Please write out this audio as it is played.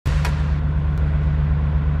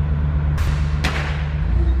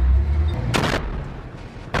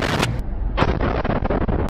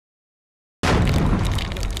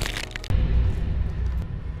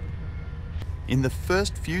In the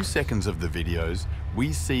first few seconds of the videos,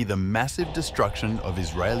 we see the massive destruction of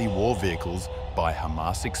Israeli war vehicles by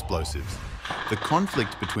Hamas explosives. The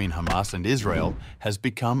conflict between Hamas and Israel has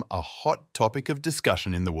become a hot topic of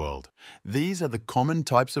discussion in the world. These are the common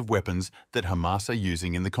types of weapons that Hamas are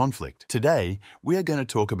using in the conflict. Today, we are going to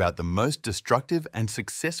talk about the most destructive and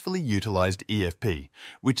successfully utilized EFP,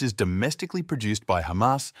 which is domestically produced by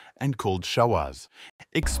Hamas and called Shawaz.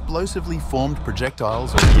 Explosively formed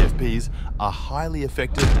projectiles, or EFPs, are highly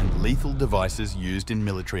effective and lethal devices used in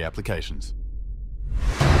military applications.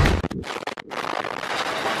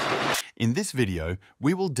 In this video,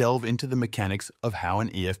 we will delve into the mechanics of how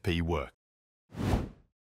an EFP works.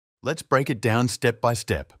 Let's break it down step by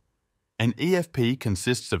step. An EFP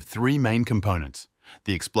consists of three main components: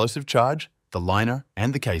 the explosive charge, the liner,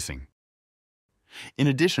 and the casing. In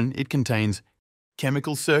addition, it contains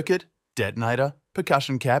chemical circuit, detonator,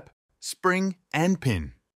 percussion cap, spring, and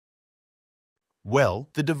pin. Well,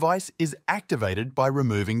 the device is activated by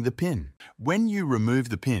removing the pin. When you remove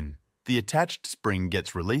the pin, the attached spring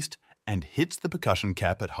gets released and hits the percussion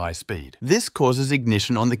cap at high speed. This causes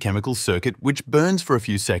ignition on the chemical circuit, which burns for a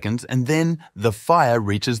few seconds, and then the fire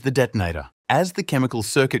reaches the detonator. As the chemical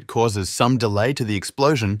circuit causes some delay to the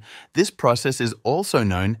explosion, this process is also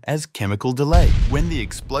known as chemical delay. When the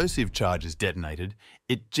explosive charge is detonated,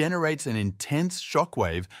 it generates an intense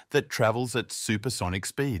shockwave that travels at supersonic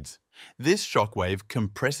speeds. This shockwave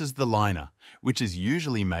compresses the liner, which is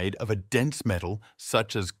usually made of a dense metal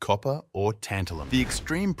such as copper or tantalum. The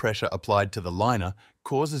extreme pressure applied to the liner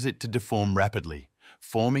causes it to deform rapidly,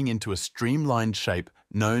 forming into a streamlined shape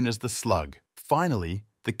known as the slug. Finally,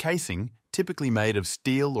 the casing, typically made of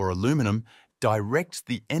steel or aluminum, directs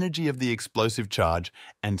the energy of the explosive charge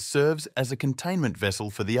and serves as a containment vessel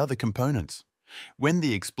for the other components. When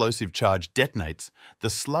the explosive charge detonates, the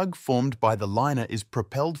slug formed by the liner is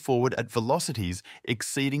propelled forward at velocities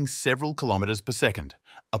exceeding several kilometers per second.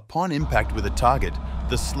 Upon impact with a target,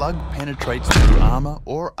 the slug penetrates through armor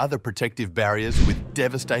or other protective barriers with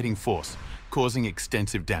devastating force, causing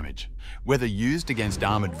extensive damage. Whether used against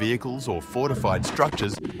armored vehicles or fortified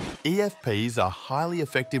structures, EFPs are highly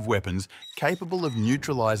effective weapons capable of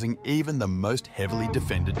neutralizing even the most heavily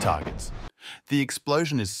defended targets. The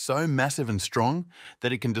explosion is so massive and strong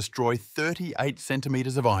that it can destroy 38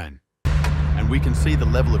 centimeters of iron. And we can see the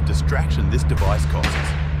level of distraction this device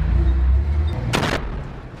causes.